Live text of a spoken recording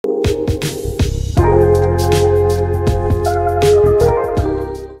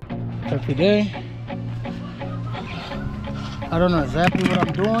Today, I don't know exactly what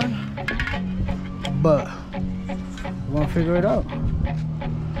I'm doing, but we're gonna figure it out.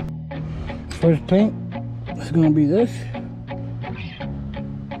 First paint is gonna be this.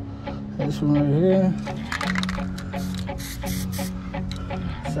 This one right here.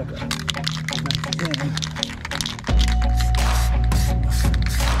 Second.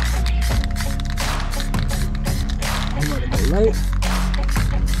 I'm gonna go light.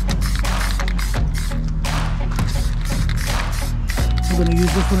 I'm gonna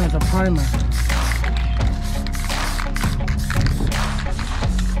use this one as a primer.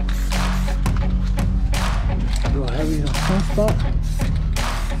 Go heavy on one spot.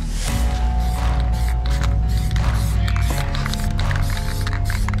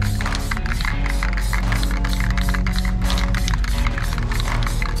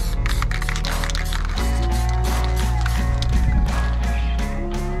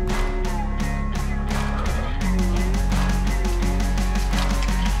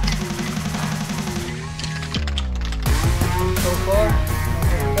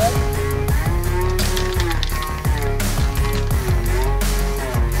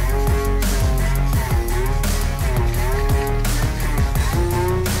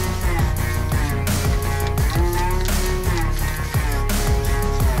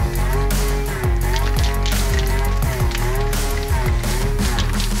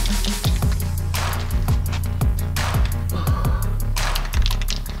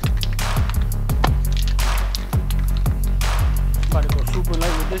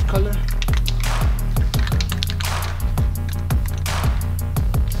 This color.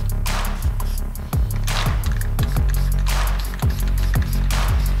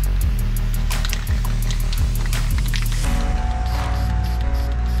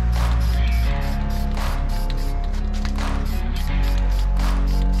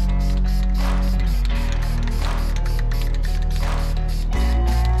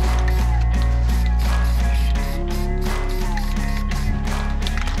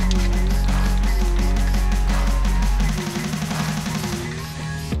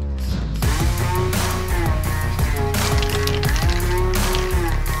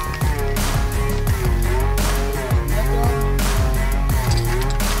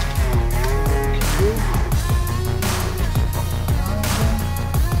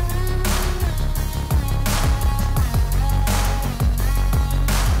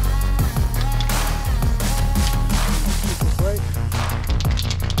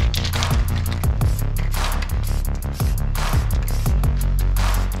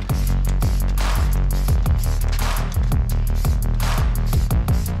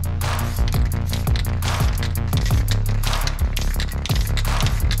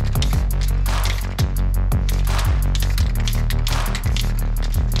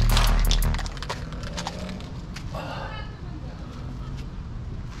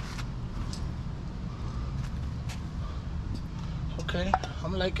 Okay,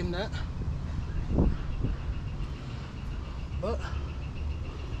 I'm liking that, but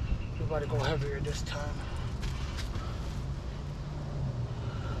we're about to go heavier this time.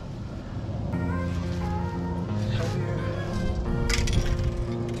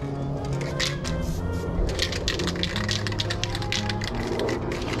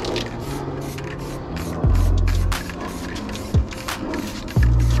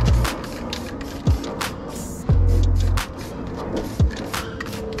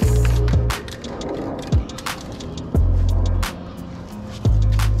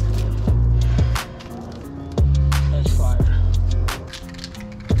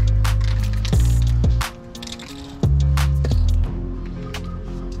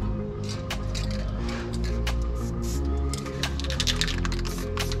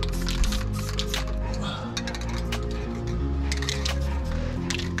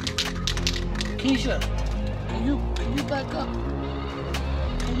 Keisha, can you back up?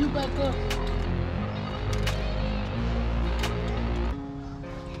 Can you back up?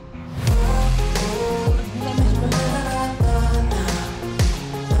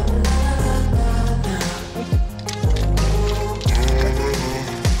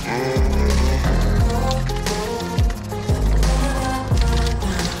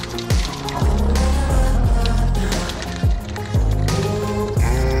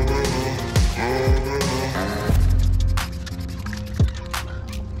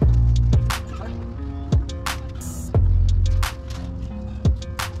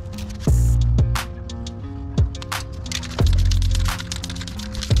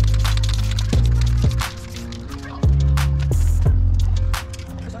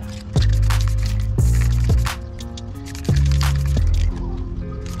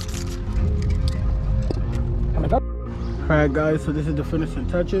 Alright guys, so this is the finishing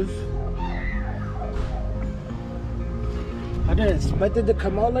touches. I didn't expect it to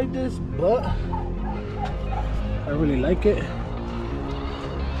come out like this, but I really like it.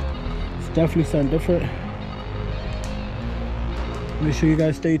 It's definitely something different. Make sure you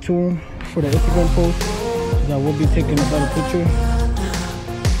guys stay tuned for the Instagram post, because I will be taking a better picture.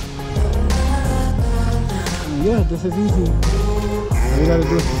 And yeah, this is easy. All you gotta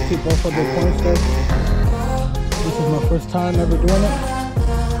do is just keep off of the point stuff. This is my first time ever doing it.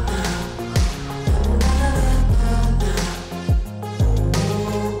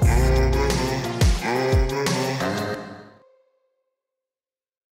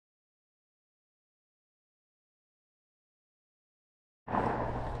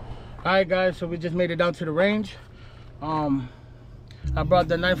 Alright guys, so we just made it down to the range. I brought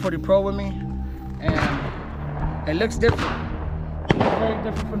the 940 Pro with me, and it looks different. It's very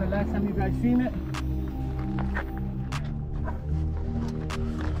different from the last time you guys seen it.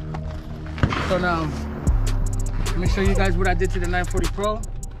 So now, let me show you guys what I did to the 940 Pro.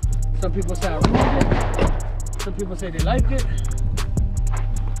 Some people say I ruined it. Some people say they like it.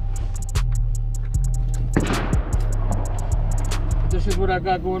 This is what I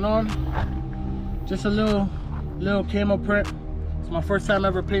got going on. Just a little camo print. It's my first time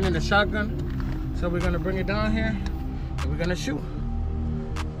ever painting a shotgun. So we're gonna bring it down here and we're gonna shoot.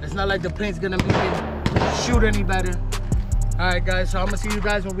 It's not like the paint's gonna make it shoot any better. All right guys, so I'm gonna see you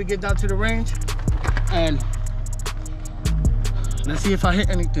guys when we get down to the range, and let's see if I hit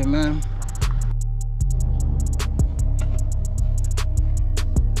anything, man.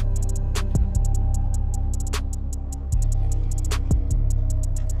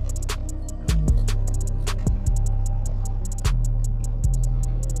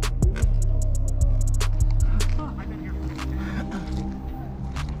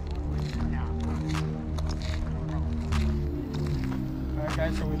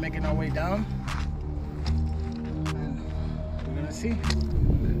 Guys, so we're making our way down, and we're gonna see.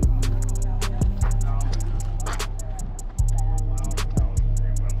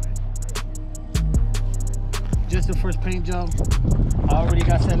 Just the first paint job. I already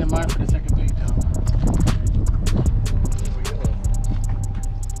got something in mind for the second paint job.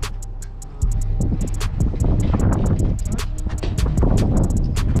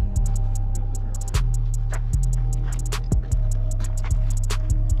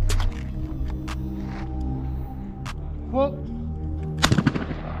 Whoa.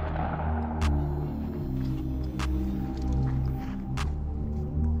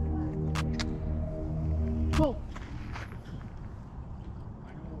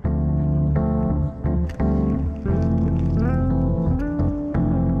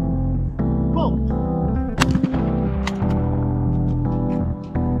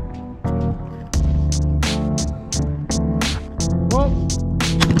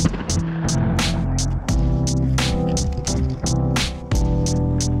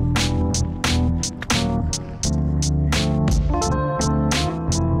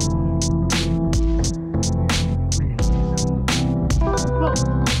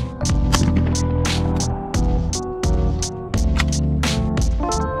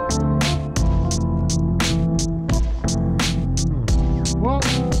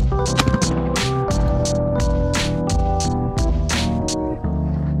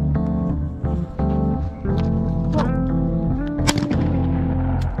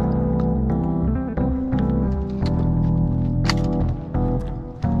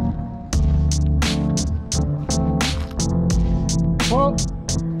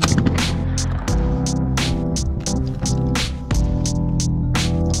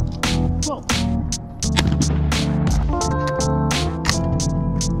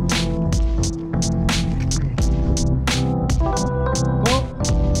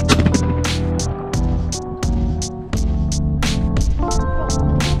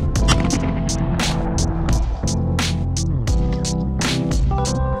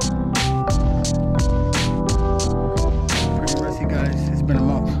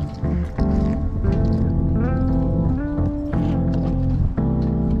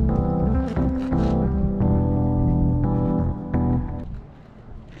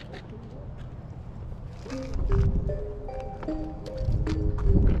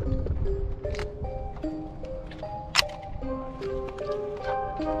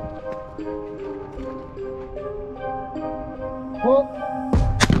 Whoa.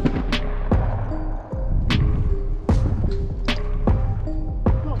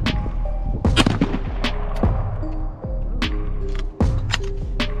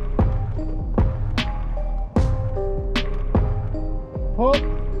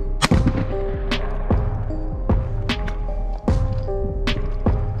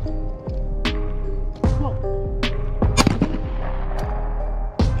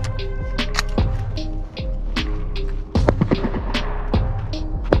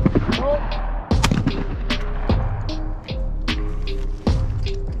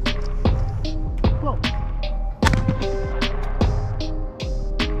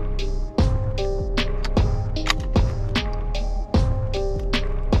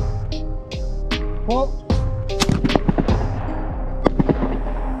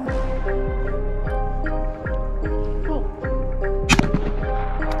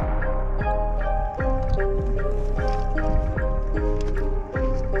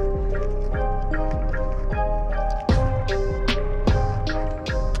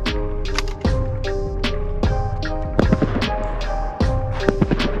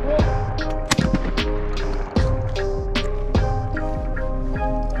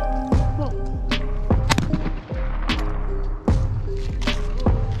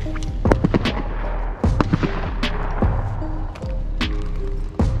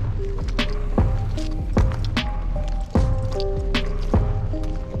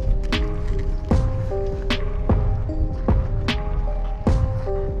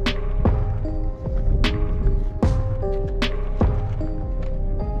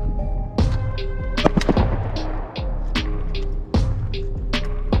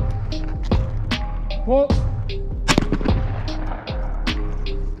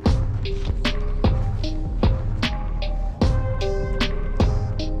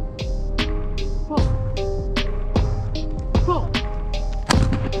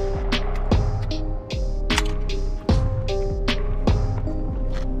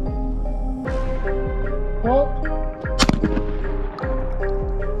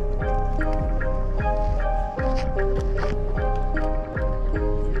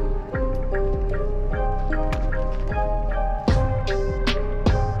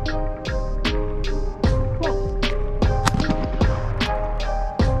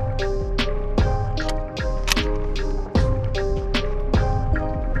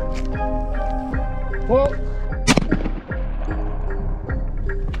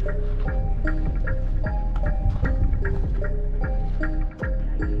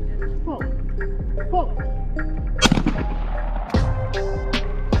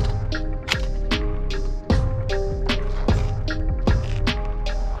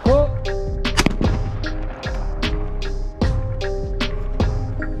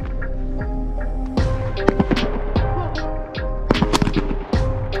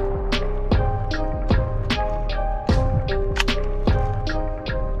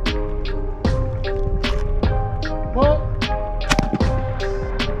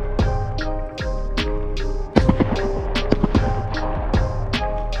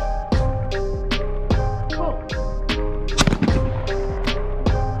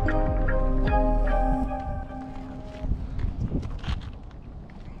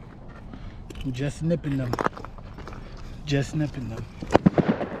 Just nipping them. Just nipping them.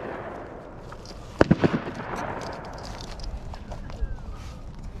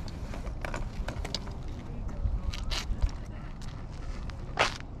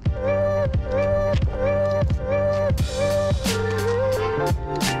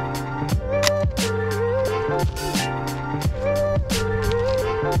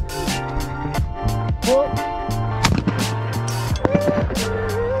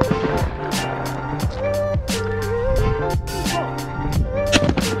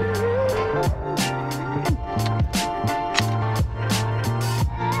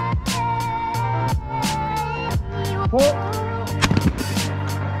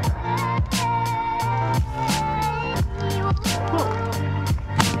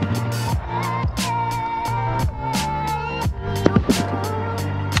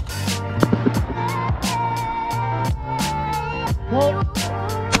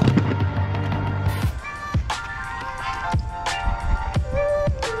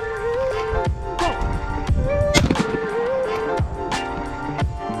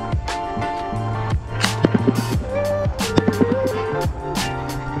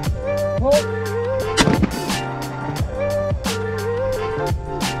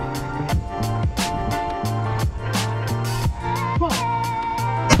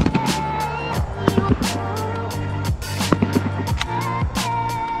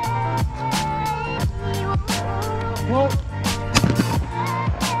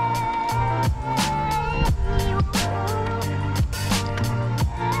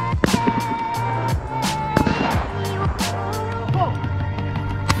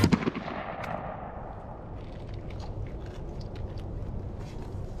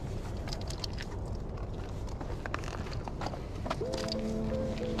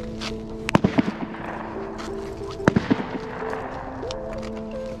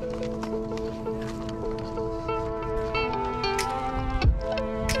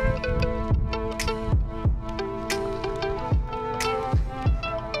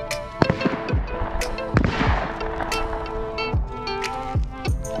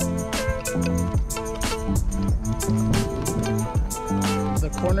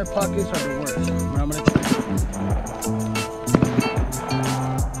 Corner pockets are the worst, but I'm gonna try.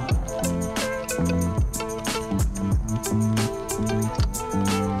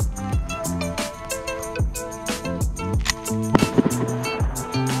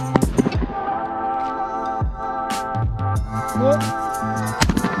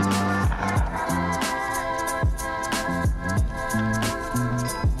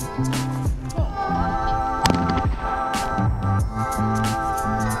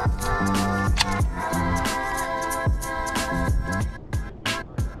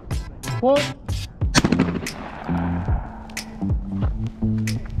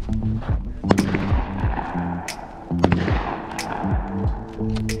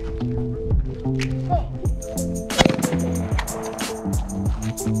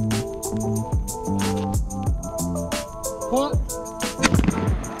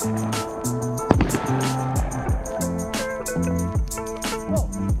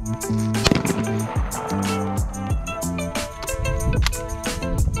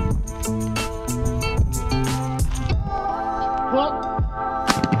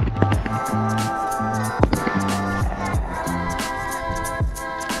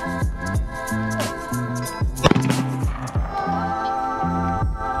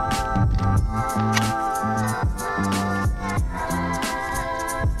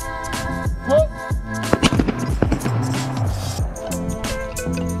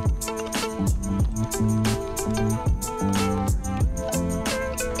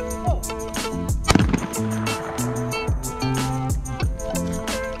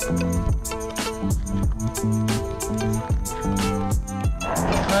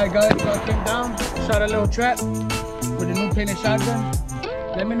 Alright guys, so I came down, shot a little trap with a new painted shotgun.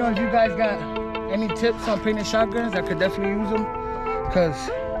 Let me know if you guys got any tips on painted shotguns. I could definitely use them because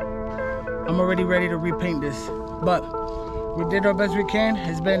I'm already ready to repaint this. But we did our best we can.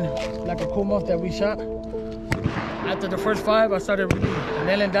 It's been like a cool month that we shot. After the first 5, I started really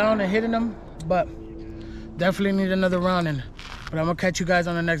nailing down and hitting them, but definitely need another round. But I'm gonna catch you guys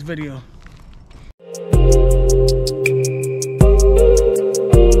on the next video.